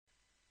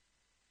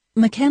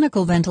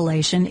Mechanical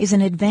ventilation is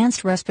an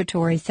advanced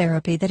respiratory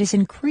therapy that is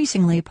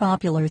increasingly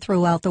popular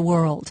throughout the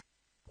world.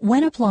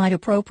 When applied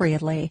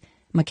appropriately,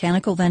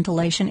 mechanical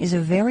ventilation is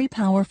a very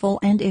powerful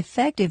and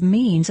effective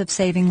means of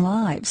saving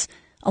lives,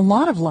 a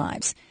lot of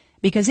lives,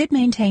 because it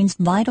maintains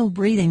vital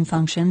breathing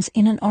functions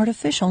in an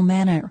artificial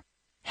manner.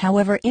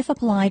 However, if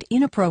applied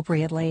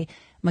inappropriately,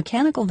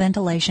 mechanical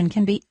ventilation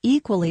can be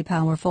equally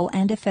powerful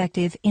and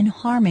effective in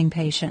harming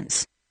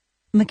patients.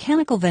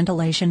 Mechanical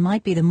ventilation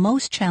might be the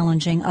most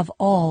challenging of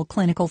all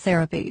clinical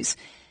therapies,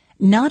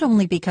 not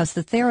only because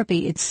the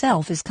therapy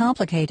itself is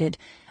complicated,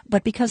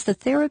 but because the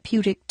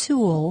therapeutic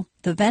tool,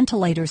 the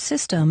ventilator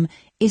system,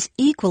 is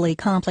equally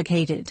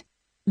complicated.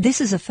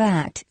 This is a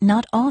fact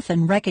not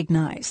often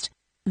recognized.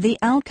 The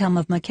outcome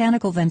of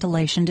mechanical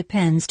ventilation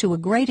depends to a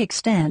great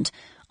extent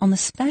on the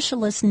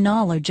specialist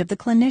knowledge of the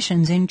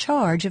clinicians in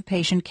charge of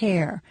patient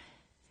care.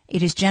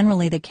 It is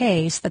generally the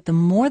case that the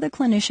more the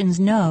clinicians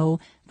know,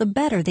 the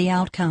better the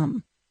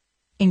outcome.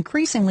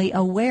 Increasingly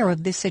aware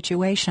of this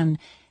situation,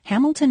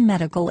 Hamilton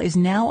Medical is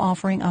now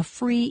offering a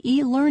free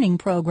e-learning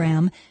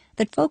program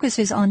that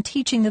focuses on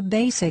teaching the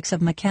basics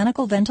of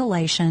mechanical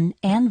ventilation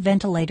and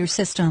ventilator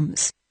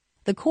systems.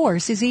 The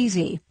course is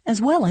easy,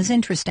 as well as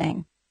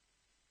interesting.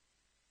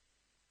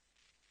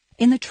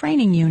 In the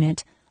training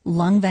unit,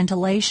 Lung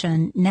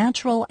Ventilation,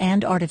 Natural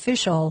and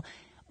Artificial,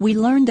 we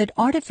learned that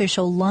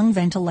artificial lung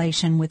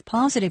ventilation with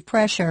positive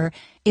pressure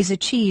is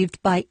achieved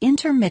by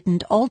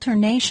intermittent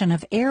alternation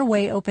of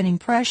airway opening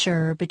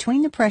pressure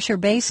between the pressure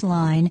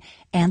baseline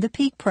and the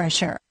peak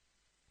pressure.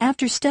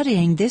 After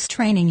studying this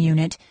training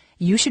unit,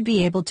 you should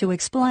be able to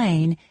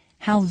explain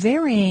how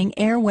varying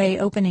airway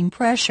opening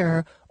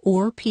pressure,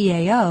 or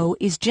PAO,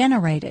 is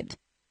generated,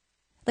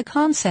 the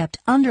concept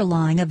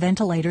underlying a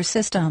ventilator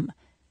system,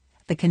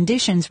 the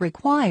conditions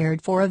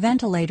required for a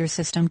ventilator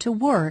system to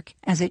work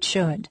as it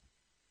should.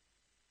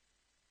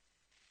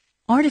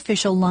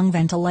 Artificial lung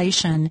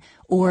ventilation,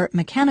 or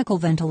mechanical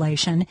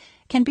ventilation,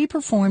 can be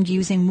performed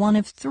using one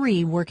of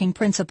three working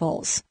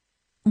principles.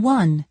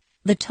 1.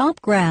 The top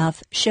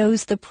graph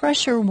shows the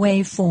pressure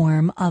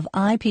waveform of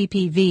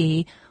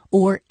IPPV,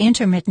 or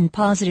intermittent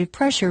positive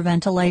pressure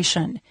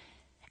ventilation.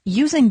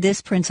 Using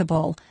this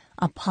principle,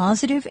 a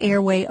positive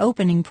airway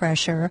opening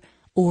pressure,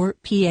 or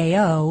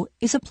PAO,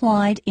 is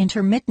applied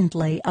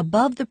intermittently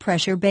above the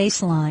pressure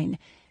baseline,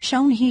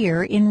 shown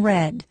here in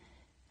red.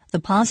 The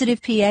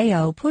positive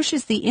PAO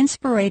pushes the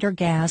inspirator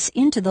gas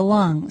into the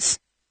lungs.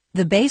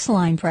 The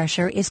baseline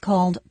pressure is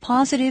called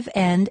positive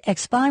end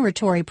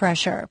expiratory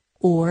pressure,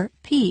 or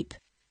PEEP,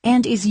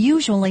 and is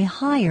usually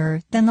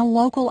higher than the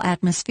local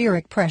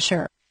atmospheric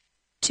pressure.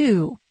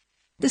 2.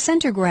 The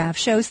center graph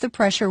shows the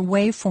pressure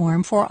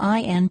waveform for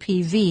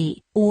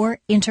INPV, or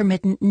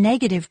intermittent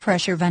negative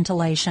pressure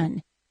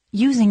ventilation.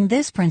 Using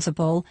this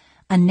principle,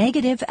 a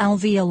negative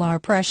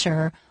alveolar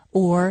pressure,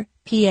 or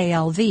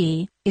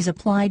PALV, is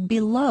applied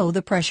below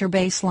the pressure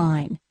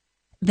baseline.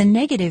 The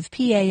negative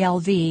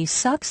PALV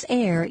sucks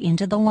air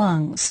into the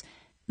lungs.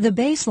 The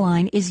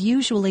baseline is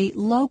usually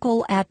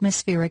local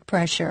atmospheric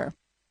pressure.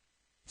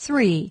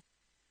 3.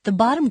 The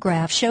bottom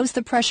graph shows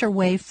the pressure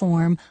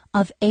waveform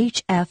of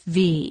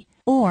HFV,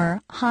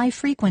 or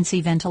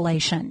high-frequency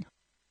ventilation.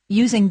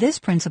 Using this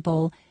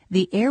principle,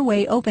 the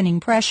airway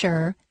opening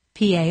pressure,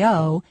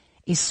 PAO,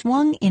 is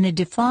swung in a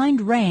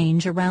defined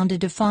range around a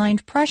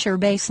defined pressure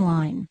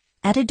baseline,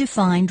 at a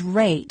defined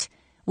rate,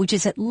 which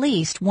is at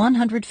least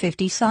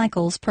 150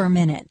 cycles per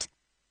minute.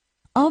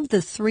 Of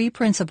the three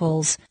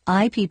principles,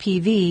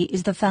 IPPV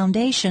is the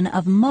foundation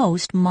of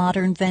most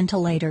modern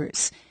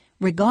ventilators,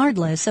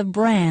 regardless of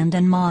brand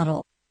and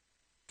model.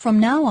 From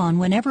now on,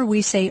 whenever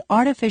we say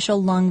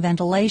artificial lung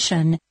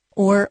ventilation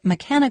or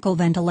mechanical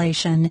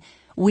ventilation,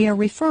 we are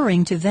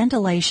referring to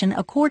ventilation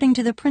according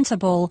to the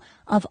principle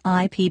of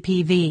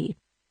IPPV.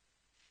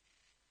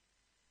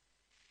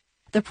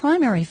 The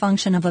primary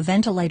function of a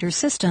ventilator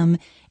system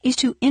is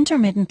to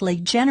intermittently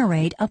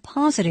generate a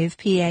positive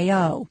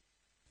PAO.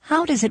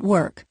 How does it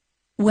work?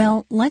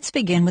 Well, let's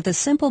begin with a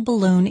simple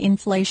balloon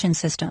inflation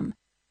system.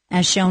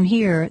 As shown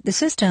here, the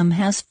system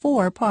has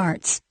four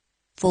parts: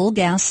 full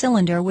gas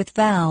cylinder with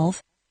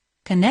valve,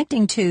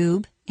 connecting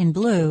tube in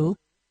blue,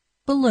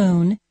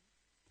 balloon,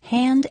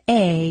 hand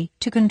A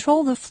to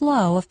control the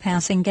flow of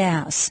passing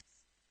gas.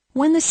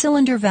 When the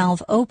cylinder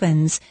valve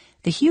opens,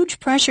 the huge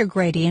pressure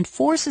gradient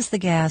forces the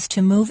gas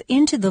to move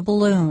into the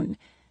balloon.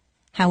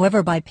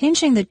 However, by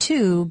pinching the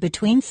tube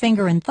between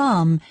finger and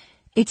thumb,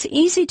 it's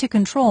easy to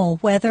control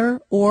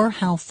whether or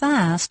how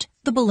fast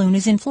the balloon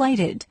is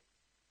inflated.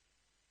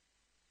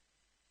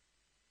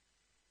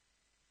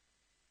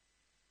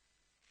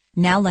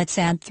 Now let's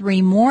add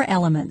three more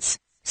elements: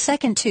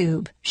 second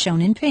tube,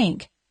 shown in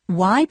pink,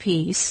 Y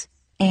piece,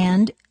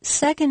 and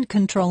second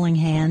controlling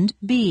hand,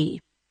 B.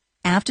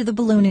 After the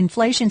balloon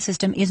inflation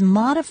system is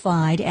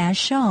modified as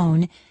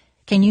shown,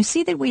 can you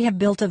see that we have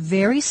built a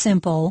very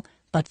simple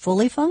but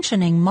fully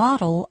functioning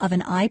model of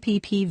an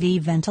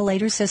IPPV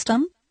ventilator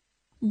system?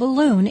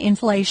 Balloon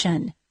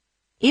inflation.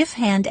 If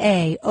hand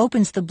A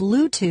opens the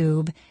blue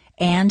tube,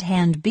 and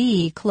hand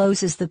B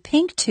closes the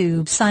pink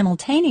tube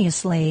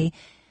simultaneously,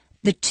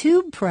 the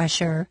tube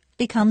pressure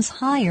becomes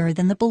higher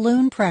than the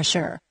balloon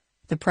pressure.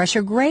 The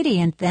pressure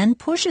gradient then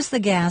pushes the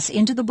gas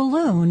into the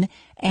balloon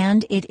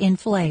and it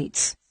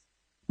inflates.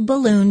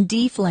 Balloon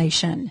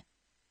deflation.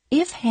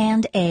 If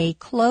hand A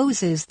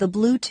closes the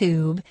blue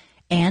tube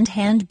and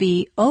hand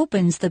B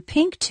opens the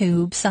pink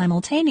tube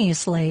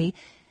simultaneously,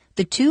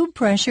 the tube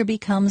pressure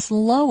becomes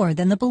lower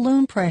than the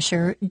balloon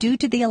pressure due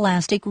to the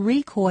elastic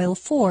recoil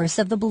force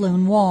of the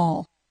balloon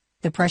wall.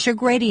 The pressure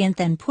gradient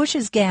then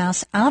pushes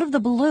gas out of the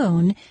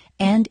balloon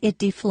and it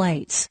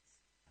deflates.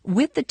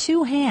 With the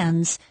two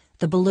hands,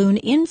 the balloon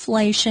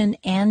inflation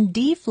and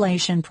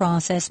deflation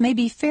process may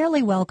be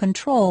fairly well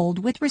controlled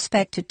with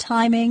respect to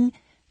timing,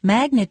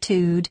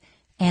 magnitude,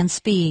 and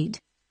speed.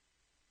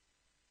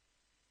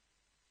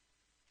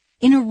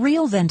 In a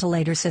real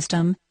ventilator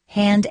system,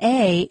 hand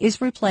A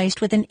is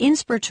replaced with an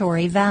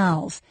inspiratory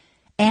valve,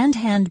 and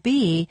hand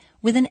B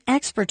with an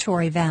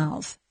expiratory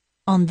valve.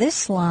 On this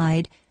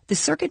slide, the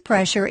circuit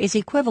pressure is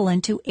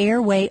equivalent to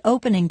airway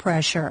opening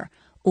pressure,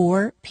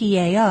 or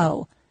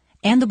PAO,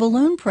 and the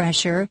balloon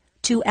pressure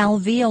to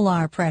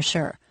alveolar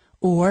pressure,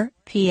 or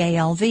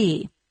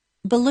PALV.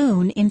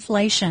 Balloon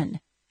inflation.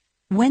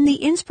 When the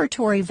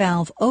inspiratory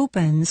valve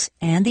opens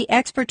and the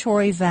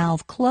expiratory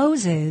valve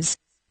closes,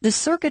 the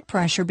circuit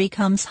pressure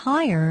becomes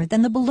higher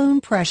than the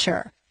balloon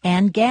pressure,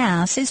 and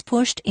gas is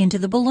pushed into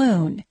the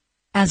balloon.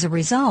 As a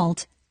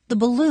result, the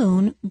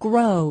balloon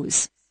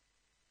grows.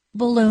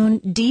 Balloon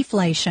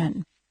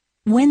deflation.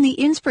 When the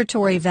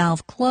inspiratory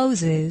valve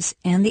closes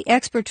and the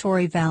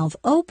expiratory valve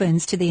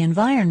opens to the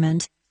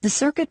environment, the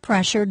circuit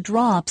pressure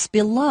drops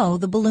below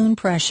the balloon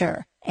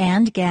pressure,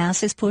 and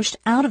gas is pushed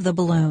out of the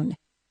balloon.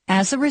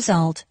 As a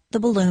result, the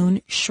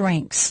balloon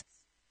shrinks.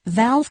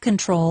 Valve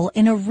control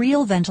in a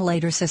real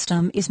ventilator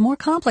system is more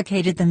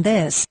complicated than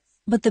this,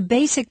 but the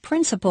basic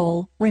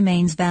principle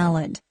remains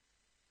valid.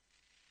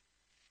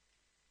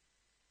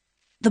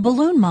 The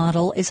balloon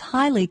model is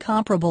highly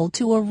comparable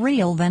to a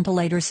real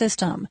ventilator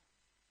system.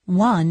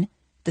 1.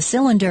 The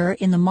cylinder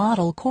in the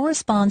model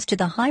corresponds to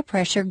the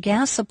high-pressure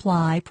gas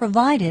supply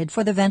provided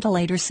for the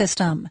ventilator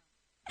system.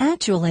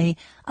 Actually,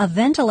 a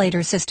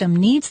ventilator system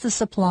needs the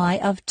supply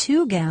of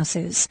two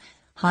gases,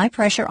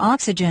 high-pressure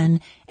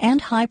oxygen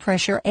and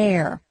high-pressure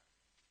air.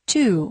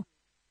 2.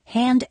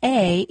 Hand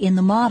A in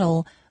the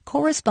model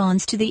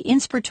corresponds to the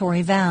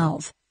inspiratory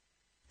valve.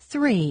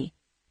 3.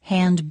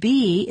 Hand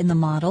B in the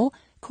model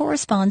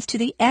corresponds to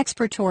the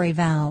expiratory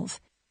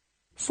valve.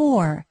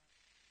 4.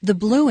 The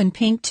blue and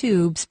pink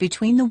tubes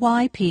between the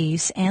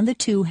Y-piece and the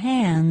two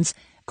hands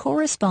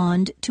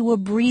correspond to a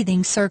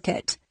breathing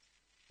circuit.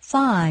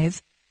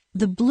 5.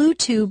 The blue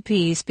tube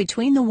piece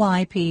between the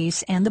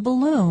Y-piece and the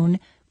balloon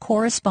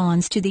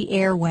corresponds to the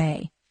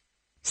airway.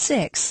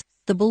 6.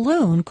 The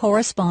balloon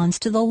corresponds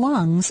to the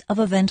lungs of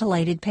a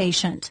ventilated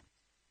patient.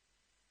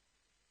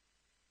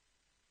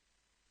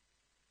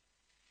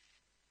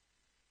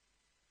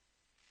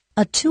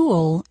 A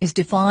tool is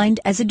defined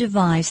as a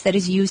device that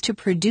is used to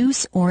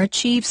produce or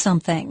achieve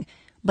something,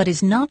 but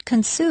is not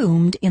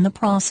consumed in the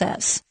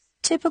process.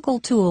 Typical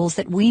tools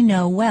that we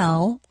know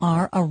well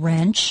are a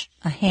wrench,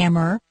 a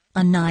hammer,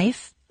 a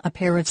knife, a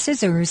pair of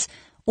scissors,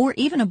 or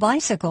even a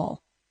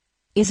bicycle.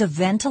 Is a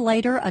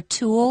ventilator a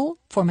tool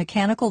for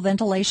mechanical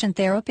ventilation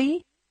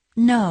therapy?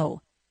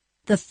 No.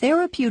 The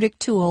therapeutic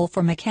tool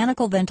for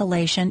mechanical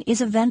ventilation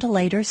is a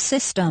ventilator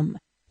system,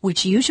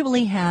 which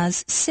usually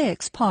has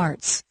 6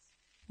 parts.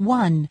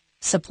 1.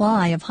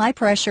 Supply of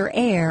high-pressure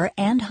air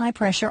and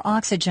high-pressure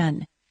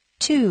oxygen.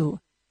 2.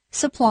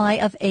 Supply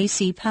of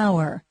AC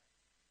power.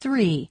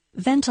 3.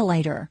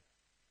 Ventilator.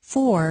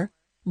 4.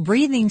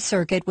 Breathing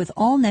circuit with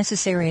all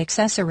necessary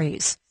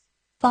accessories.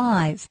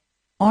 5.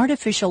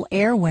 Artificial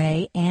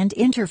airway and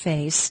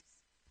interface.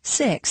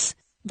 6.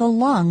 The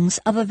lungs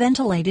of a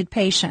ventilated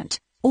patient,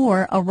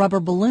 or a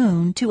rubber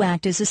balloon to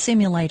act as a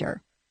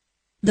simulator.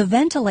 The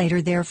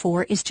ventilator,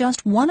 therefore, is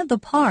just one of the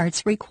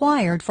parts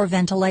required for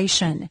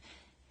ventilation.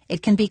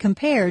 It can be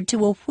compared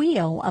to a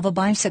wheel of a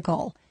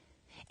bicycle.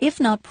 If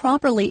not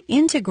properly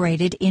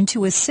integrated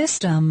into a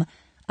system,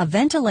 a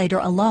ventilator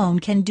alone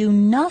can do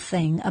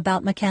nothing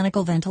about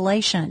mechanical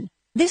ventilation.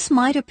 This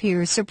might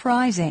appear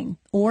surprising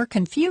or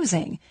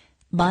confusing,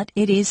 but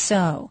it is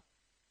so.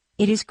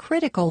 It is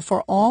critical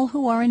for all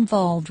who are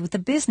involved with the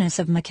business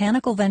of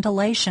mechanical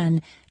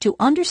ventilation to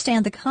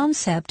understand the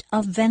concept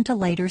of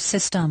ventilator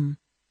system.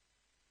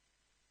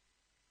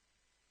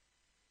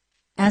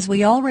 As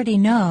we already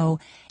know,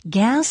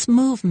 gas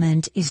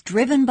movement is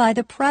driven by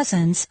the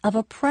presence of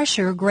a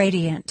pressure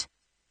gradient.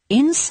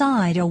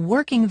 Inside a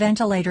working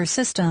ventilator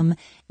system,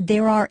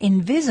 there are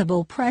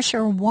invisible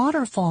pressure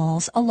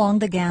waterfalls along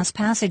the gas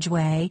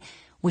passageway,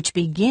 which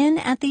begin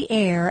at the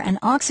air and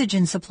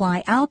oxygen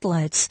supply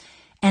outlets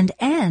and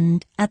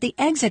end at the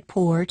exit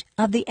port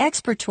of the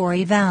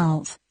expiratory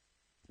valve.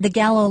 The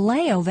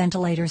Galileo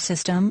ventilator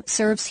system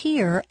serves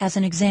here as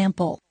an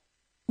example.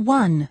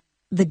 1.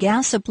 The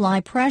gas supply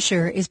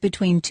pressure is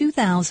between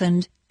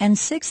 2,000 and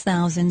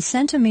 6,000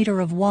 centimeter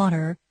of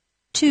water.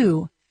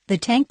 2. The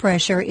tank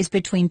pressure is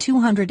between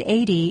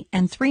 280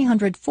 and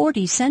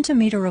 340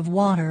 centimeter of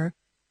water.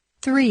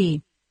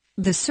 3.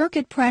 The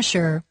circuit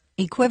pressure,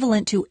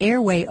 equivalent to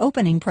airway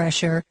opening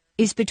pressure,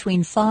 is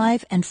between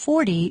 5 and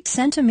 40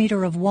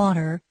 centimeter of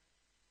water.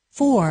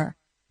 4.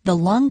 The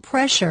lung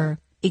pressure,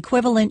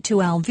 equivalent to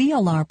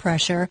alveolar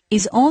pressure,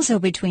 is also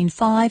between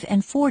 5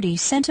 and 40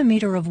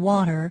 centimeter of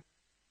water.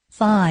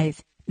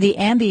 5. The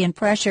ambient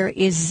pressure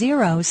is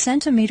 0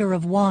 centimeter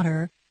of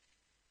water.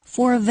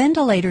 For a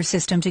ventilator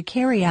system to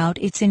carry out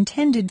its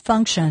intended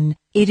function,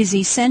 it is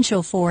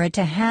essential for it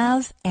to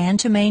have and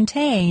to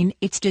maintain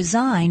its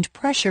designed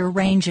pressure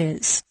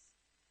ranges.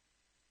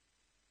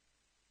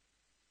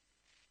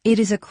 It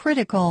is a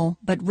critical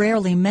but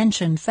rarely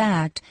mentioned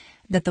fact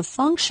that the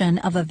function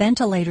of a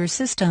ventilator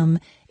system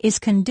is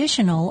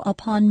conditional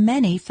upon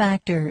many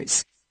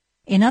factors.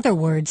 In other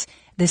words,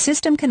 the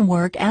system can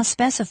work as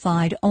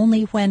specified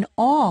only when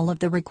all of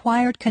the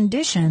required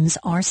conditions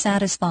are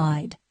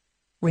satisfied.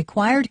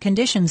 Required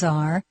conditions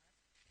are: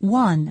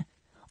 1.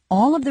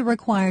 All of the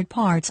required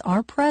parts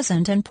are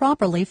present and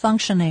properly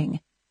functioning.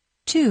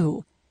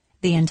 2.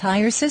 The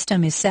entire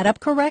system is set up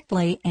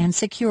correctly and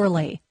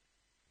securely.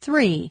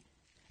 3.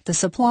 The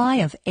supply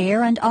of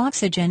air and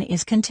oxygen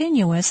is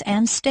continuous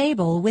and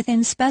stable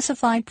within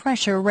specified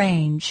pressure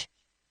range.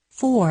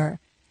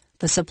 4.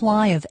 The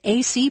supply of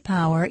AC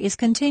power is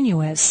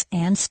continuous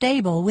and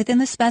stable within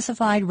the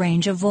specified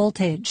range of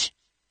voltage.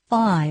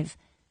 5.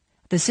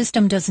 The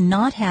system does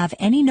not have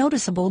any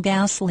noticeable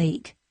gas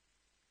leak.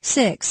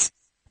 6.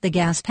 The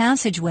gas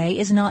passageway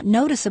is not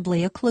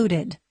noticeably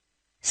occluded.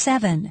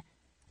 7.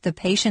 The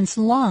patient's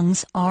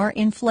lungs are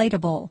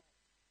inflatable.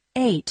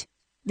 8.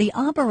 The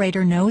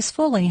operator knows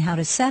fully how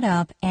to set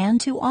up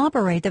and to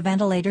operate the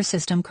ventilator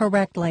system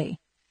correctly.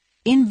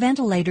 In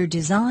ventilator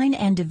design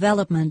and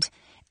development,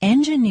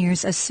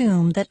 engineers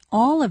assume that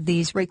all of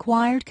these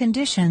required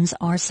conditions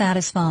are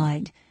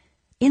satisfied.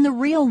 In the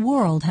real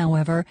world,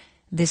 however,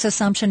 this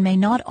assumption may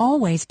not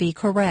always be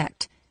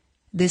correct.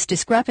 This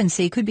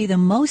discrepancy could be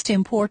the most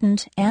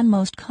important and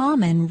most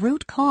common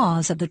root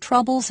cause of the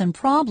troubles and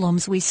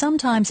problems we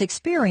sometimes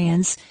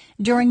experience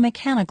during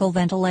mechanical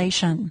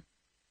ventilation.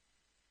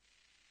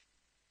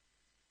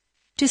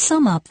 To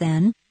sum up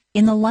then,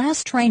 in the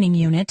last training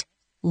unit,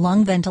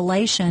 Lung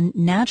Ventilation,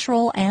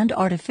 Natural and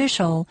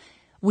Artificial,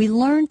 we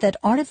learned that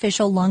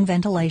artificial lung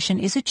ventilation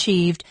is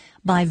achieved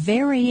by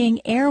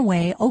varying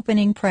airway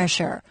opening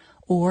pressure,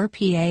 or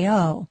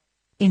PAO.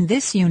 In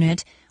this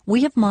unit,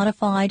 we have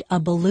modified a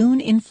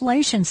balloon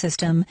inflation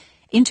system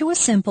into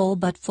a simple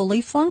but fully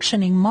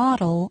functioning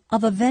model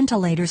of a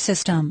ventilator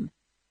system.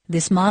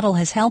 This model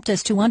has helped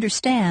us to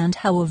understand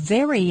how a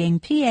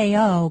varying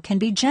PAO can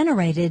be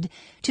generated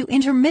to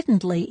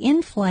intermittently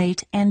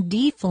inflate and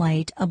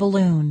deflate a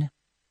balloon.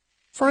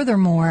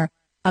 Furthermore,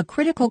 a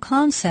critical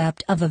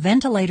concept of a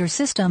ventilator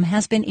system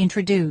has been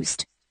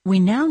introduced.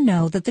 We now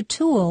know that the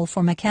tool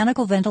for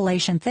mechanical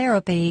ventilation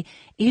therapy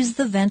is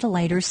the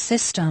ventilator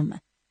system,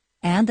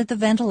 and that the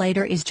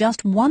ventilator is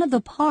just one of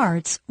the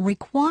parts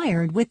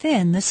required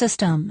within the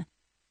system.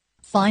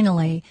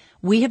 Finally,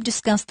 we have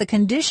discussed the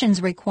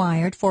conditions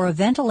required for a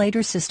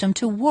ventilator system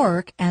to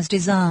work as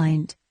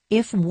designed.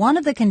 If one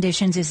of the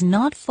conditions is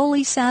not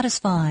fully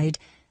satisfied,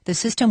 the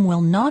system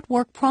will not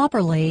work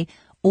properly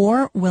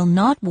or will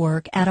not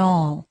work at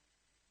all.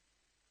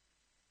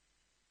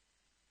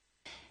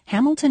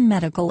 Hamilton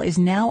Medical is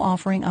now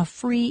offering a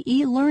free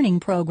e-learning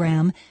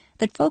program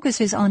that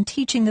focuses on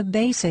teaching the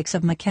basics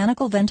of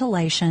mechanical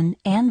ventilation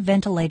and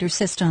ventilator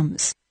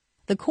systems.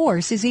 The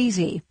course is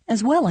easy,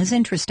 as well as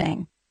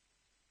interesting.